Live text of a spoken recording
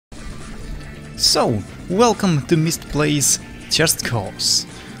So, welcome to Mistheria's Just Cause.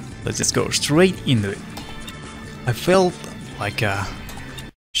 Let's just go straight into it. I felt like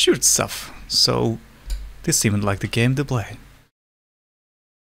shoot stuff, so this seemed like the game to play.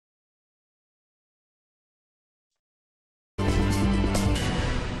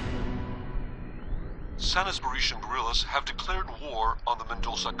 San Esperitian guerrillas have declared war on the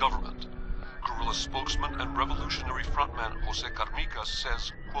Mendoza government. Guerrilla spokesman and revolutionary frontman Jose Carmicas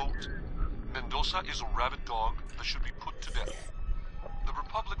says, quote, Mendoza is a rabid dog that should be put to death. The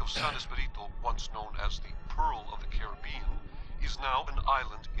Republic of San Esperito, once known as the Pearl of the Caribbean, is now an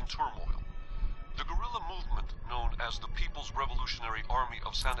island in turmoil. The guerrilla movement, known as the People's Revolutionary Army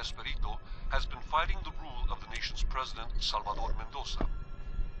of San Esperito, has been fighting the rule of the nation's president, Salvador Mendoza.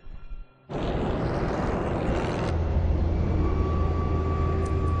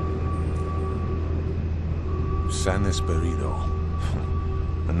 San Esperito.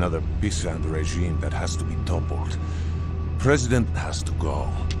 Another peasant regime that has to be toppled. President has to go.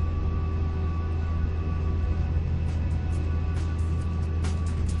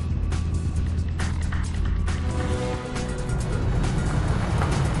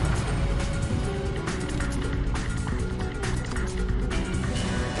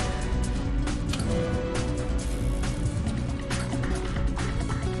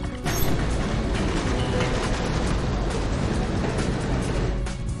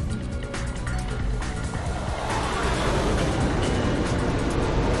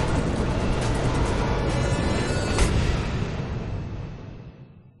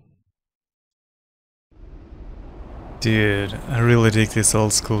 Dude, I really dig this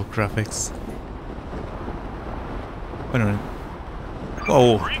old school graphics. Wait a minute.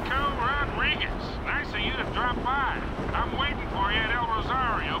 Whoa. Rico Rodriguez, nice of you to drop by. I'm waiting for you at El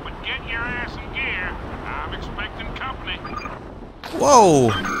Rosario, but get your ass in gear. I'm expecting company.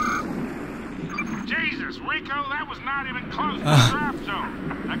 Whoa! Jesus, Rico, that was not even close to the drop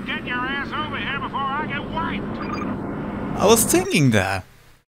zone. Now get your ass over here before I get wiped. I was thinking that.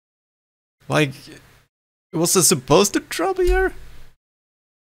 Like, was it supposed to drop here?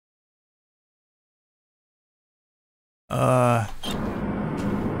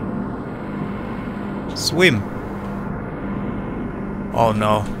 Swim. Oh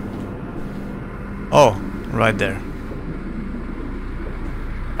no. Oh, right there.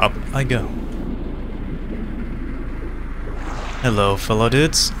 Up I go. Hello, fellow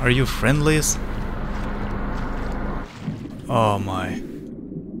dudes. Are you friendlies? Oh my.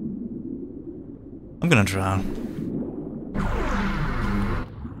 I'm gonna drown.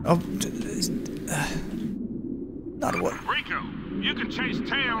 Oh, not what? Rico, you can chase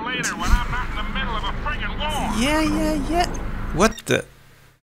tail later when I'm not in the middle of a friggin' war. Yeah. What the?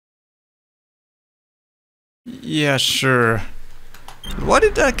 Yeah, sure. Why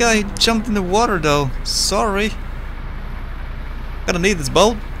did that guy jump in the water though? Sorry. Gonna need this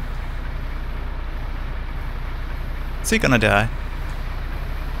boat. Is he gonna die?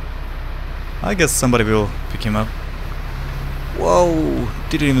 I guess somebody will pick him up. Whoa,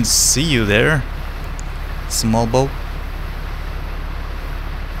 didn't even see you there. Small boat.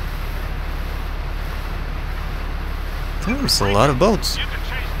 There's a lot of boats. You can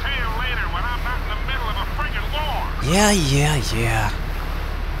chase tail later when I'm not in the middle of a friggin' war. Yeah.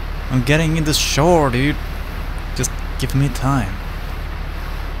 I'm getting in the shore, dude. Just give me time.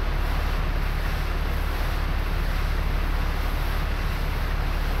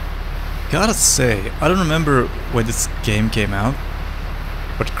 Gotta say, I don't remember when this game came out,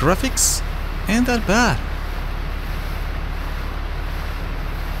 but graphics ain't that bad.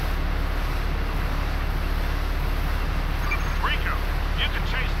 Rico, you can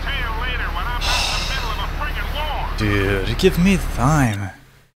chase tail later when I'm not in the middle of a friggin' war. Dude, give me time.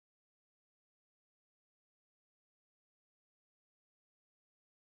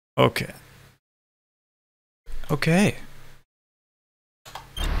 Okay.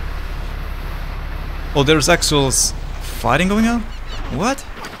 Oh, there's actual fighting going on? What?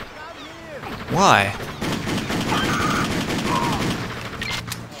 Why?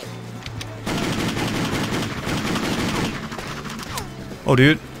 Oh,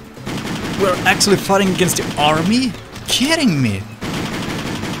 dude. We're actually fighting against the army? Kidding me?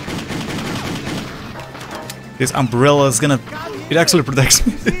 This umbrella is gonna... It actually protects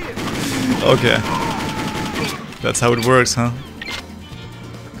me. Okay. That's how it works, huh?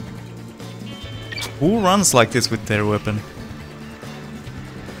 Who runs like this with their weapon?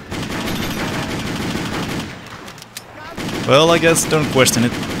 Well, I guess don't question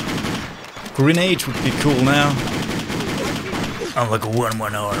it. Grenade would be cool now. I'm like a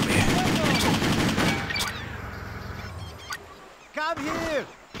one-man army. Come here!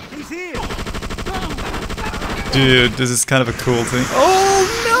 He's here! Dude, this is kind of a cool thing. Oh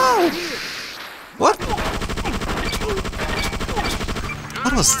no! What?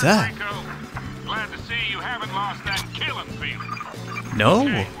 What was that? Glad to see you haven't lost that killing feeling. No,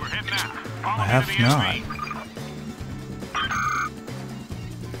 Okay, we're heading out. Follow I me have to the not. MV.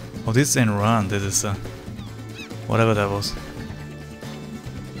 Oh, this ain't run. This is whatever that was.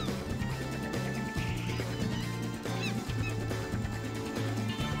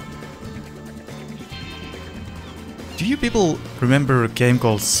 Do you people remember a game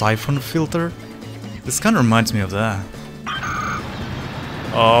called Siphon Filter? This kind of reminds me of that.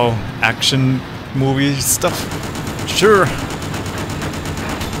 Oh, action movie stuff. Sure.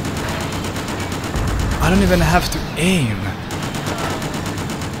 I don't even have to aim.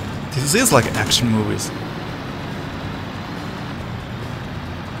 This is like action movies.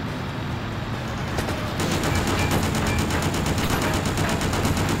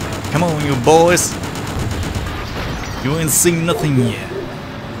 Come on, you boys. You ain't seen nothing yet.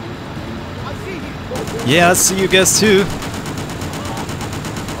 Yeah, I see you guys too.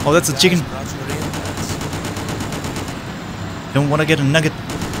 Oh, that's a chicken. Don't wanna get a nugget.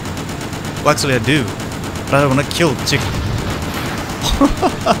 Well, actually I do. But I don't wanna kill the chicken.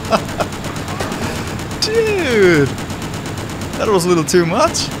 Dude! That was a little too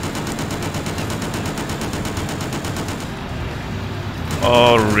much.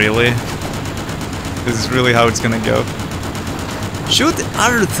 Oh, really? This is really how it's gonna go. Shoot the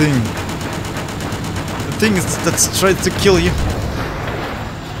other thing! The thing is that's trying to kill you.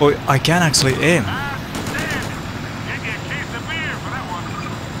 Oh, I can actually aim. Get you a case of beer for that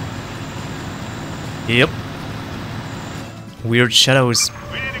one. Yep. Weird shadows.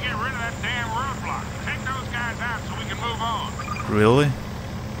 We need to get rid of that damn roadblock. Take those guys out so we can move on. Really?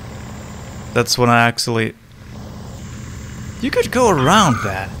 That's when I actually... You could go around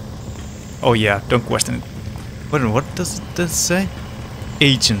that. Oh yeah, don't question it. Wait, what does this say?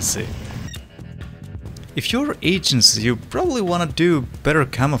 Agency. If you're agency, you probably want to do better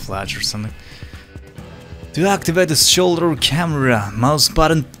camouflage or something. To activate the shoulder camera, mouse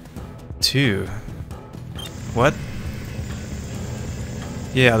button 2. What?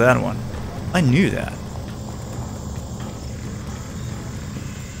 Yeah, that one. I knew that.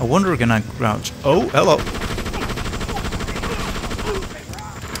 I wonder can I crouch? Oh, hello.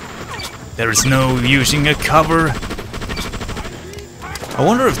 There is no using a cover. I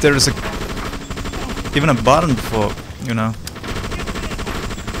wonder if there is a even a button for, you know.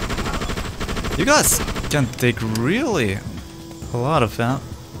 You guys can take really a lot of that.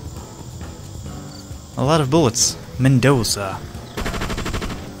 A lot of bullets. Mendoza.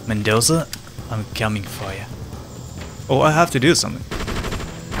 Mendoza, I'm coming for you. Oh, I have to do something.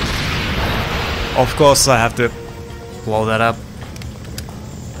 Of course I have to blow that up.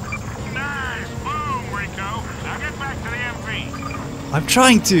 Nice. Boom, Rico. Now get back to the MV. I'm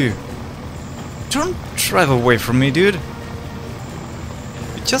trying to. Don't drive away from me, dude.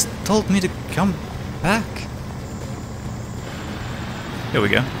 You just told me to come back. Here we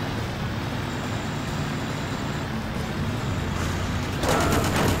go.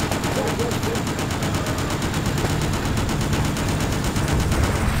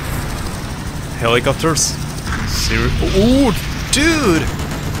 Helicopters? Ooh, dude!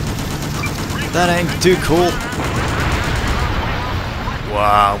 That ain't too cool.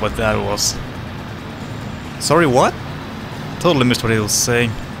 Wow, what that was. Sorry, what? Totally missed what he was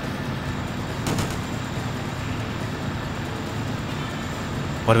saying.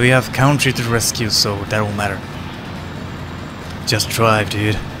 But we have country to rescue, so that won't matter. Just drive,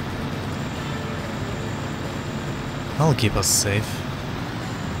 dude. I'll keep us safe.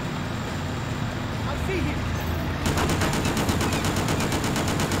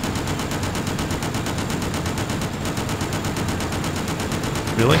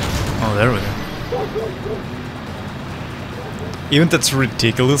 Really? Oh, there we go. Even that's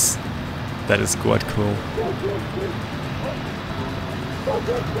ridiculous. That is quite cool.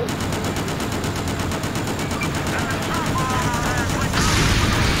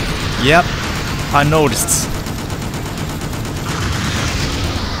 Yep, I noticed.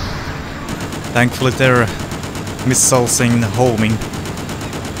 Thankfully they're missiles in homing.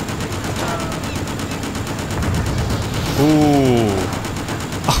 Ooh.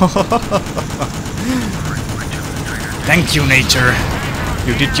 Thank you, nature.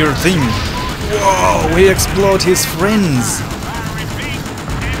 You did your thing. Whoa, we explode his friends.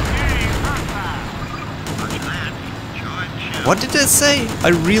 What did I say? I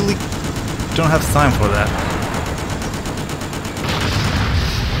really don't have time for that.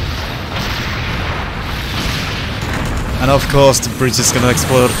 And of course the bridge is gonna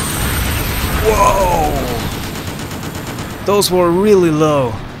explode. Whoa! Those were really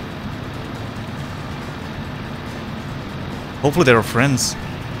low. Hopefully they're friends.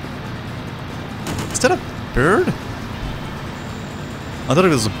 Is that a bird? I thought it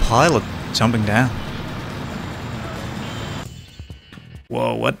was a pilot jumping down.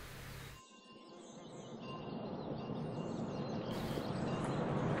 Whoa, what?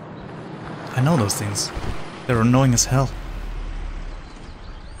 I know those things. They're annoying as hell.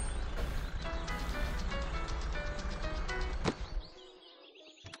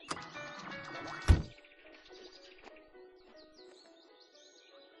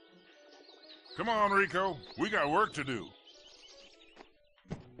 Come on, Rico. We got work to do.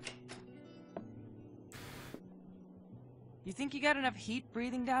 You think you got enough heat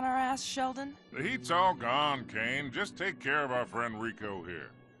breathing down our ass, Sheldon? The heat's all gone, Kane. Just take care of our friend Rico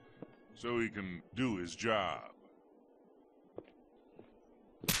here, so he can do his job.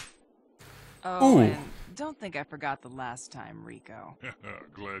 Oh, Ooh. and don't think I forgot the last time, Rico.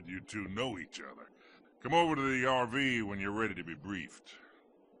 Glad you two know each other. Come over to the RV when you're ready to be briefed.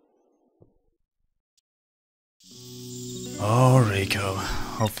 Oh, Rico.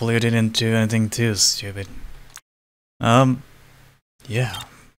 Hopefully you didn't do anything too stupid. Yeah.